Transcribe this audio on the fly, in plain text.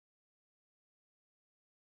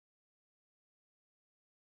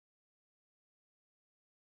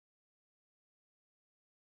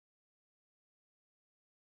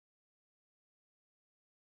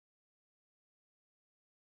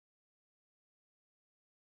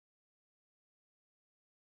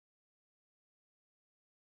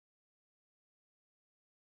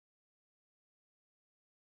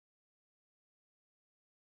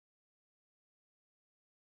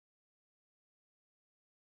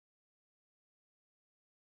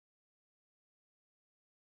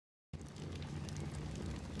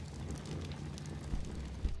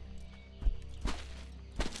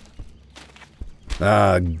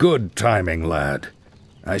Ah, good timing, lad.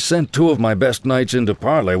 I sent 2 of my best knights into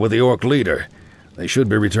parley with the orc leader. They should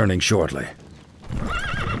be returning shortly.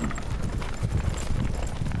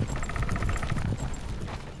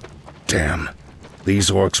 Damn.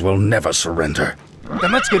 These orcs will never surrender.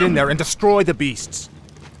 Then let's get in there and destroy the beasts.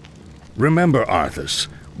 Remember, Arthas,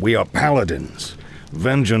 we are paladins.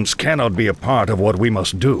 Vengeance cannot be a part of what we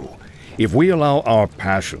must do. If we allow our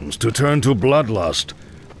passions to turn to bloodlust,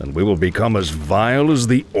 then we will become as vile as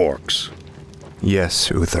the orcs. Yes,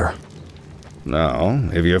 Uther. Now,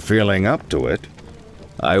 if you're feeling up to it,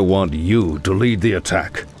 I want you to lead the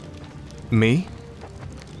attack. Me?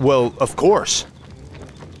 Well, of course.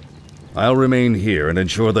 I'll remain here and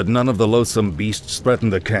ensure that none of the loathsome beasts threaten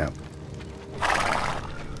the camp.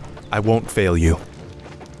 I won't fail you.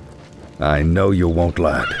 I know you won't,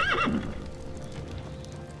 lad.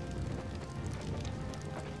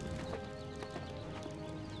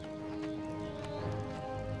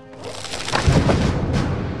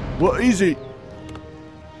 What is it?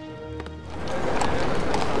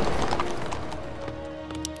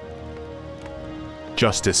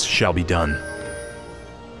 Justice shall be done.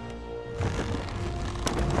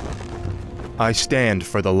 I stand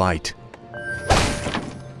for the light.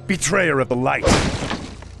 Betrayer of the light.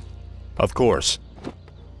 Of course.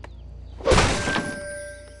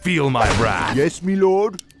 Feel my wrath. Yes, me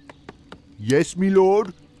lord. Yes, me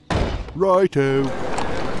lord. Righto.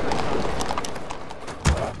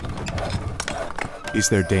 Is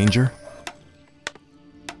there danger?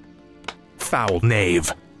 Foul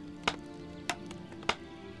knave.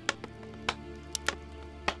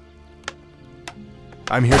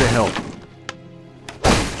 I'm here to help.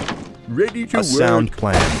 Ready to A work. sound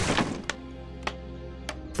plan.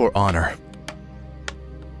 For honor.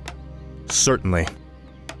 Certainly.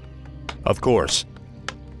 Of course.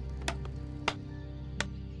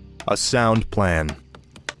 A sound plan.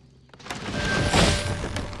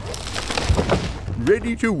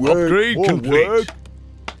 Ready to work. Upgrade More complete. work.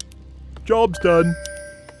 Job's done.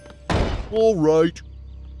 All right.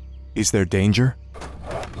 Is there danger?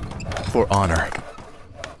 For honor.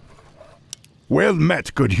 Well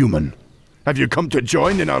met, good human. Have you come to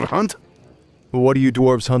join in our hunt? What are you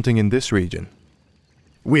dwarves hunting in this region?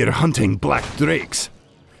 We're hunting black drakes.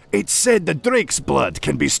 It's said the drake's blood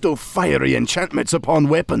can bestow fiery enchantments upon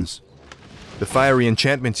weapons. The fiery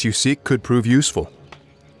enchantments you seek could prove useful.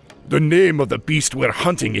 The name of the beast we're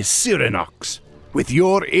hunting is Cyranox. With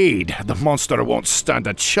your aid, the monster won't stand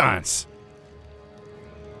a chance.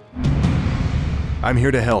 I'm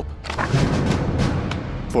here to help.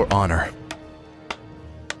 For honor.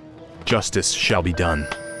 Justice shall be done.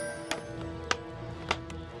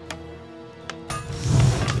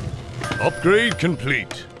 Upgrade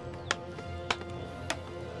complete.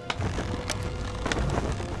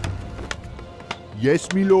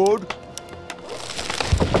 Yes, me lord.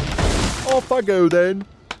 Off I go then.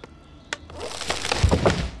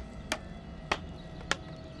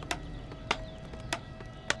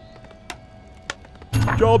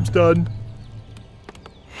 Job's done.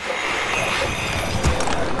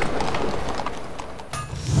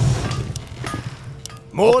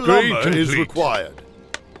 More Upgrade lumber is complete. required.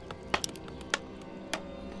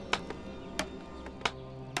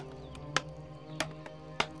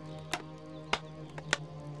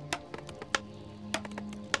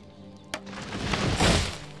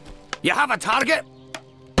 You have a target?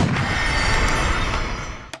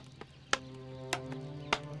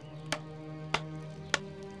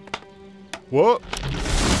 What?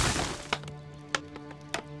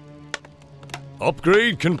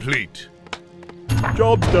 Upgrade complete.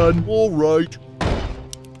 Job's done. All right.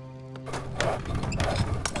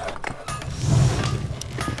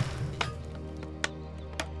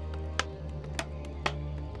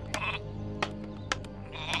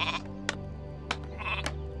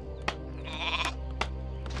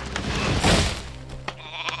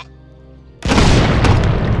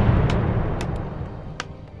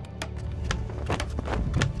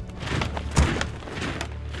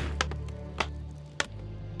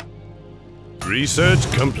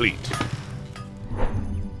 Research complete.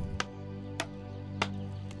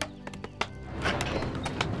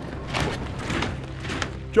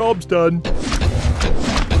 Job's done.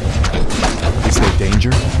 Is there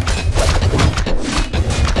danger?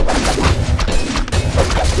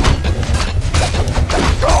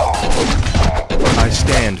 I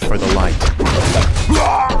stand for the light.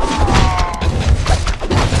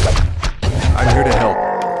 I'm here to help.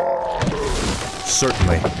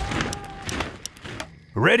 Certainly.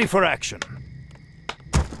 Ready for action.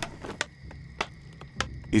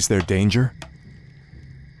 Is there danger?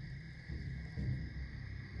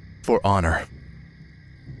 For honor.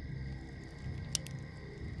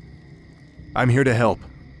 I'm here to help.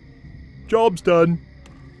 Job's done.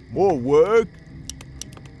 More work?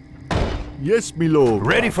 Yes, me lord.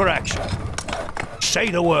 Ready for action. Say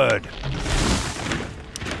the word.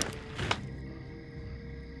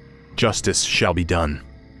 Justice shall be done.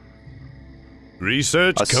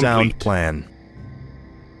 Research A complete. sound plan.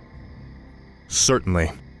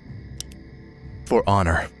 Certainly. For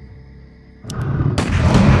honor.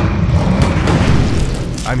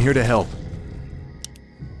 I'm here to help.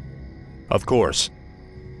 Of course.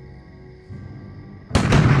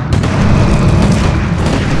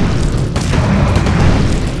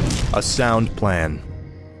 A sound plan.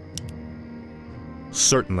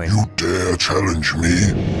 Certainly. You dare challenge me?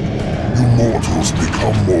 You mortals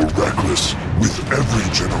become more reckless with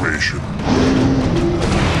every generation.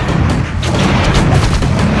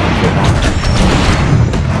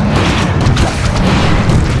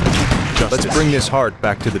 Let's bring this heart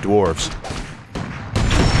back to the dwarves.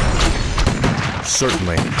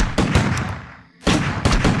 Certainly.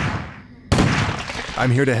 I'm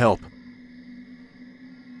here to help.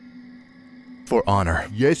 For honor.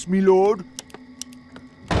 Yes, me lord.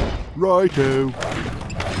 Righto.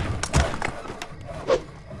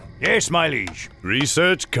 Yes, my liege.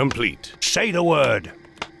 Research complete. Say the word.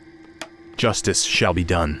 Justice shall be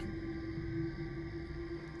done.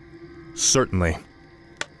 Certainly.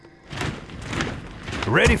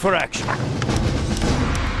 Ready for action.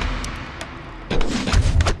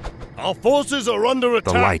 Our forces are under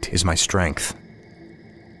attack. The light is my strength.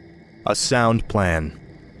 A sound plan.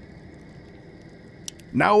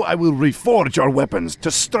 Now I will reforge our weapons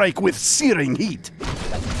to strike with searing heat.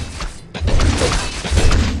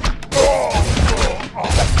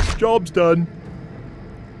 Job's done.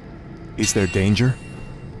 Is there danger?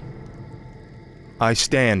 I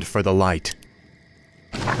stand for the light.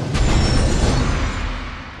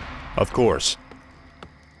 Of course.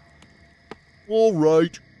 All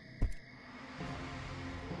right.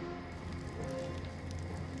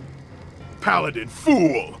 Paladin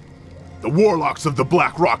fool! The warlocks of the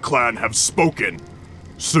Blackrock clan have spoken.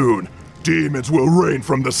 Soon, demons will rain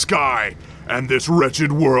from the sky, and this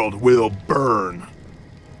wretched world will burn.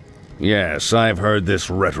 Yes, I've heard this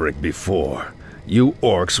rhetoric before. You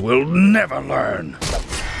orcs will never learn.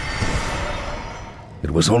 It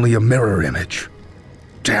was only a mirror image.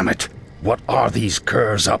 Damn it! What are these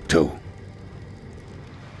curs up to?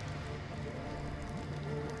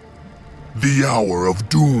 The hour of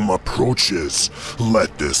doom approaches.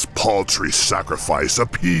 Let this paltry sacrifice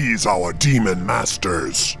appease our demon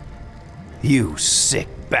masters. You sick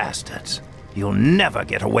bastards. You'll never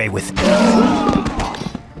get away with it.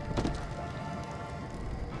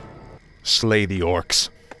 Slay the orcs.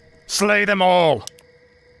 Slay them all!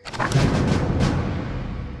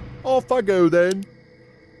 Off I go then.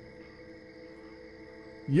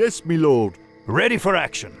 Yes, me lord. Ready for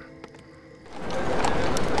action.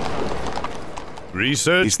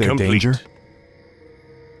 Research Is there complete. danger?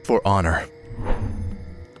 For honor.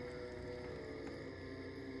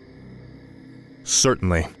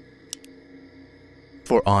 Certainly.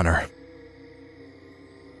 For honor.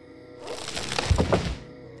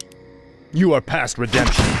 You are past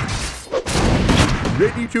redemption.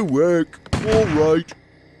 Ready to work. All right.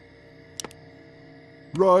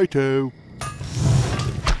 Righto.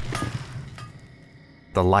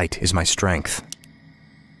 The light is my strength.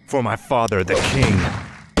 For my father, the king.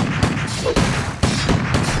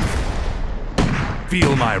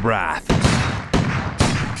 Feel my wrath.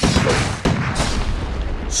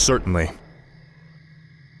 Certainly.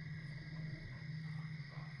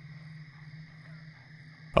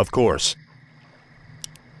 Of course.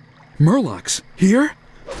 Murlocs, here?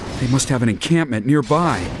 They must have an encampment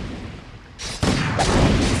nearby.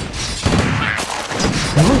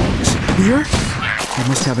 Murlocs, here? They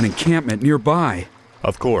must have an encampment nearby.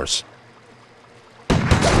 Of course.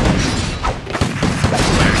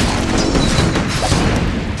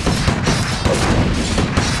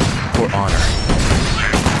 For honor.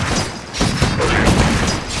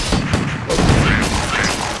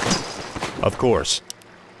 Of course.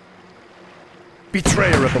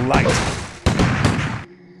 Betrayer of the light.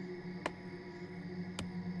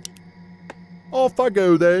 Off I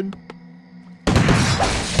go then.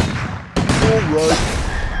 All right.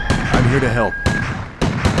 I'm here to help.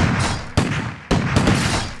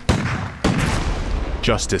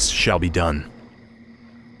 Justice shall be done.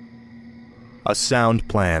 A sound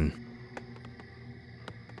plan.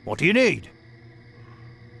 What do you need?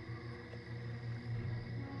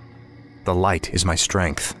 The light is my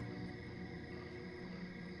strength.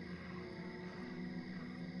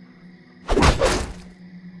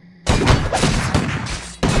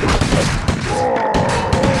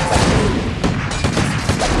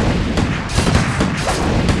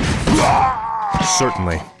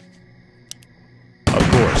 Certainly.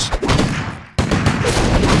 Of course.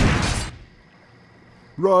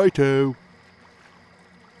 Righto.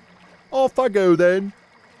 Off I go then.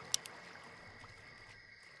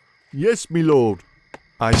 Yes, me lord.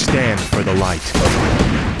 I stand for the light.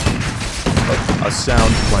 A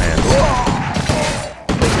sound plan.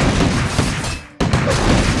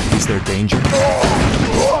 Is there danger?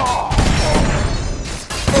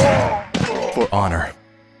 For honor.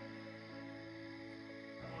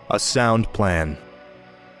 A sound plan.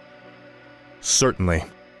 Certainly.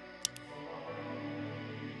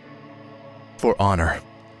 For honor.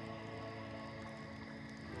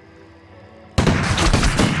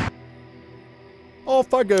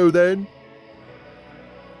 Off I go then.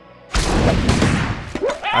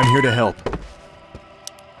 I'm here to help.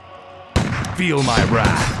 Feel my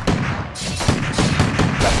wrath.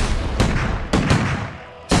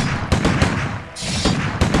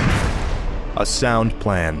 A sound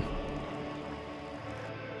plan.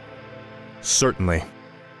 Certainly.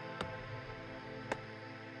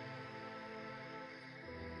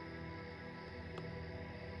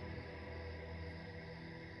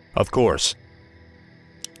 Of course.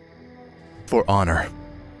 For honor.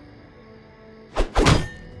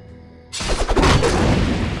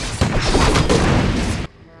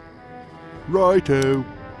 Righto.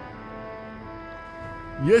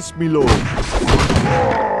 Yes, me lord.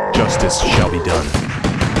 Justice shall be done.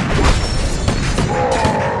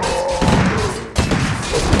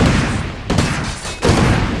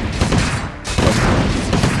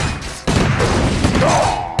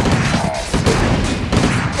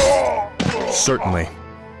 Certainly.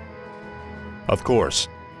 Of course.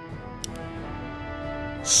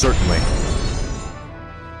 Certainly.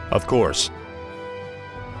 Of course.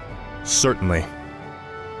 Certainly.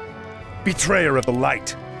 Betrayer of the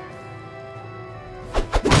light.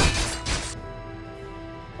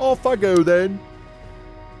 Off I go then.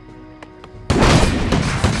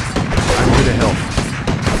 I'm here to help.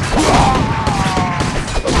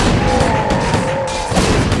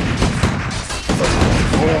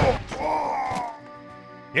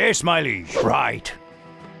 Yes, my liege. Right.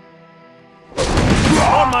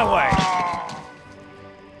 On my way.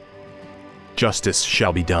 Justice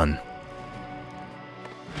shall be done.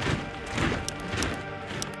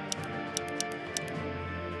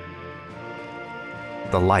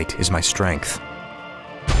 The light is my strength.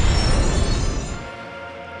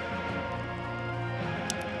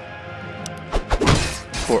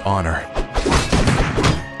 For honor.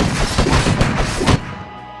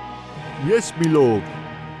 Yes, me lord.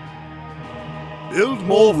 Build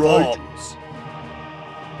more right. forms.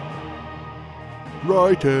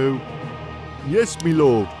 Righto. Yes, me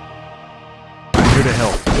lord. I'm here to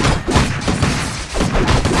help.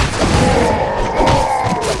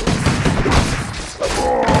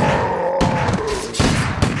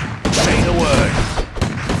 Say the word.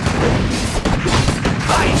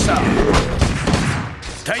 Aye, sir.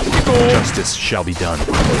 Take the goal. Justice shall be done.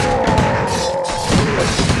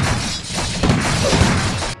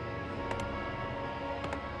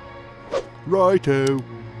 Righto.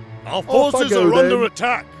 Our forces go, are under then.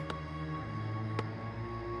 attack.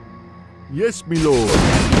 Yes, me lord.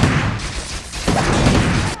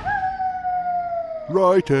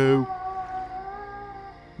 Righto.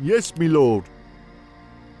 Yes, me lord.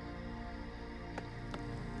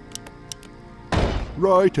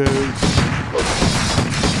 Righto.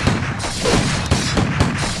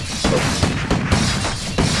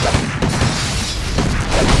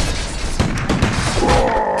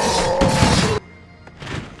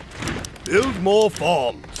 Build more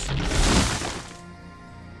farms.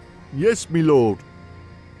 Yes, me lord.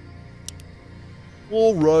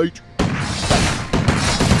 All right.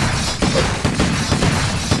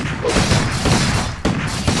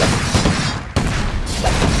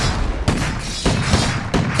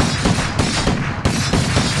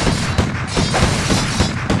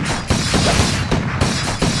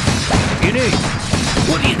 What do you need?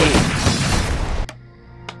 What do you need?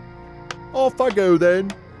 Off I go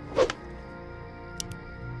then.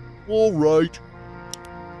 All right.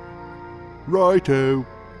 Righto.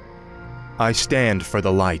 I stand for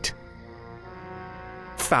the light.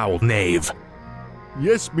 Foul knave.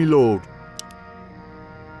 Yes, me lord.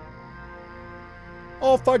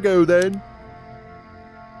 Off I go then.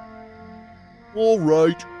 All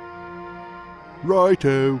right.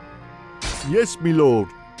 Righto. Yes, me lord.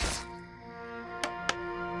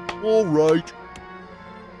 All right.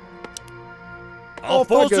 Our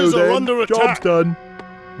Off I go forces are then. under Job's attack. done.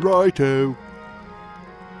 Righto.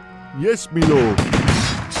 Yes, me lord.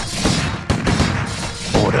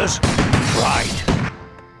 Orders. Right.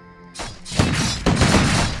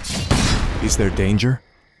 Is there danger?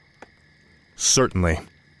 Certainly.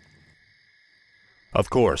 Of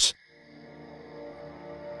course.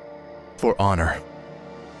 For honor.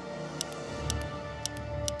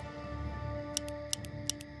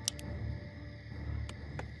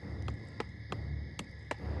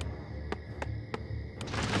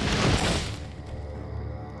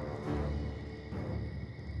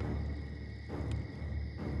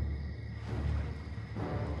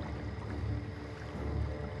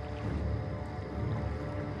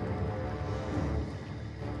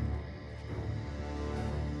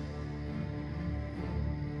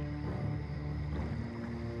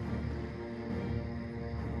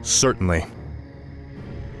 Certainly.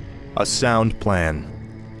 A sound plan.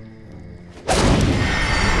 You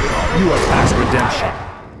are past redemption.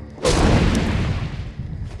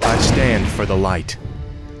 I stand for the light.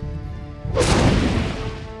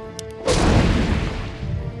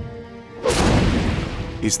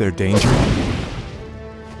 Is there danger?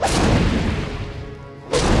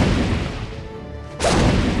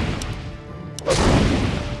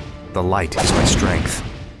 The light is my strength.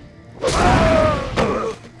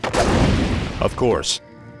 Of course.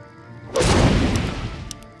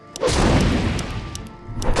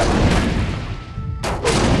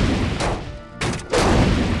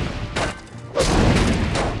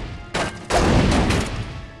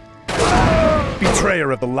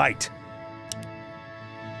 Betrayer of the light.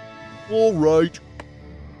 All right.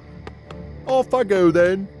 Off I go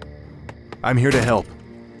then. I'm here to help.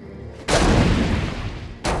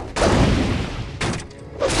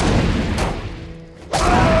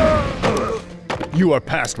 You are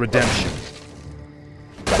past redemption.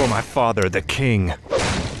 For my father, the king.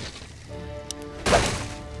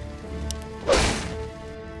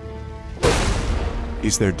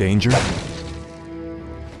 Is there danger?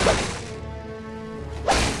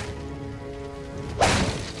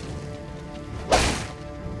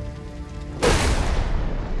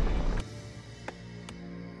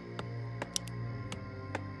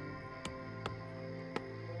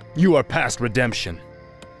 You are past redemption.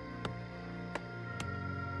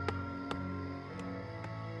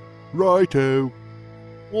 Righto.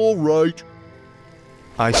 All right.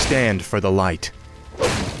 I stand for the light.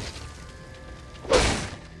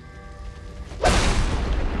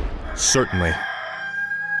 Certainly.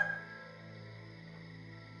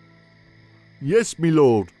 Yes, me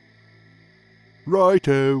lord.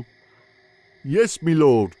 Righto. Yes, me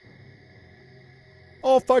lord.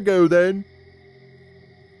 Off I go then.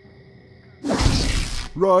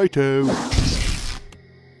 Righto.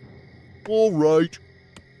 All right.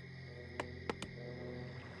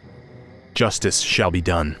 Justice shall be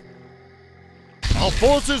done. Our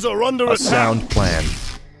forces are under A attack. sound plan.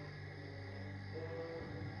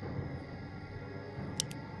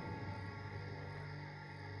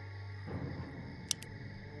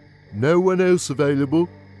 No one else available?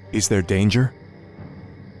 Is there danger?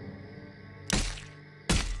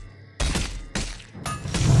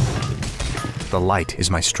 The light is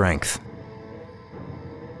my strength.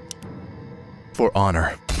 For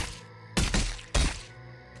honor.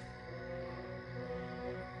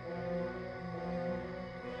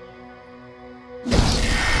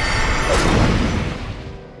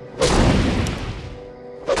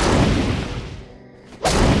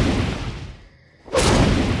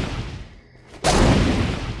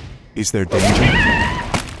 Is there danger?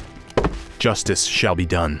 Justice shall be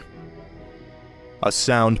done. A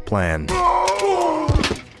sound plan.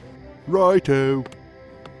 Righto.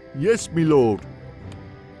 Yes, me lord.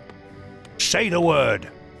 Say the word.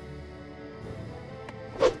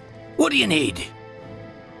 What do you need?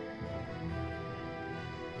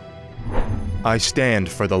 I stand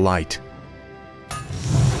for the light.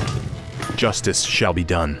 Justice shall be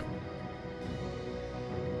done.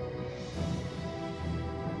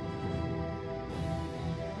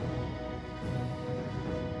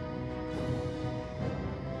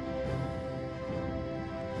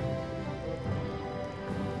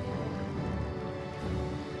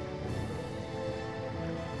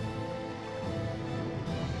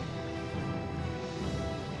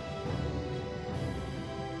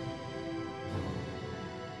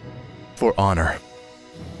 For honor.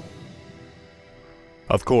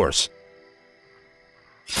 Of course.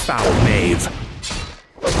 Foul knave.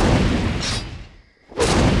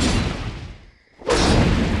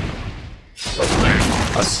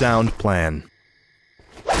 A sound plan.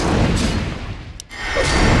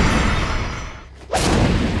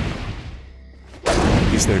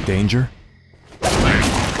 Is there danger?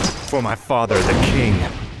 For my father, the king.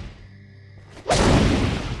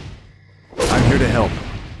 I'm here to help.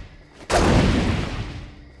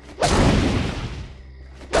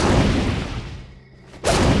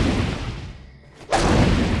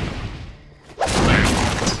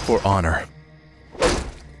 For honor.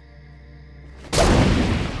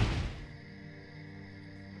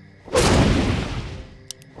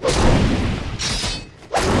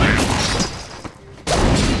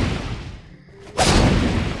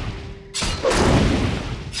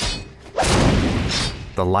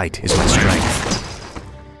 The light is my strength.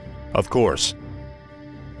 Of course.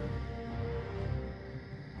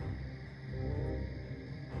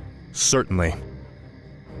 Certainly.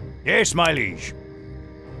 Yes, my liege.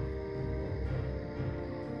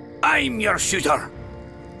 I'm your shooter.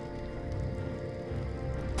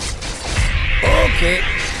 Okay.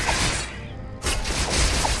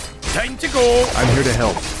 Time to go. I'm here to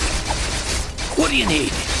help. What do you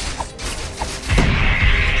need?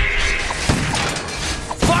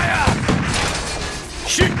 Fire!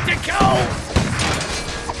 Shoot to kill!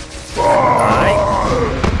 Aye.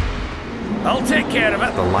 I'll take care of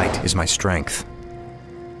it. The light is my strength.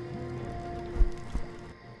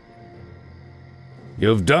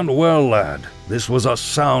 You've done well, lad. This was a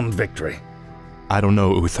sound victory. I don't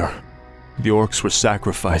know, Uther. The orcs were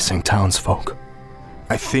sacrificing townsfolk.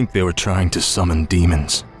 I think they were trying to summon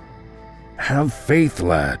demons. Have faith,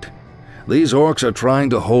 lad. These orcs are trying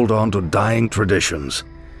to hold on to dying traditions.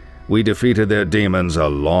 We defeated their demons a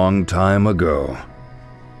long time ago.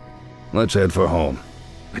 Let's head for home.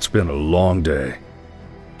 It's been a long day.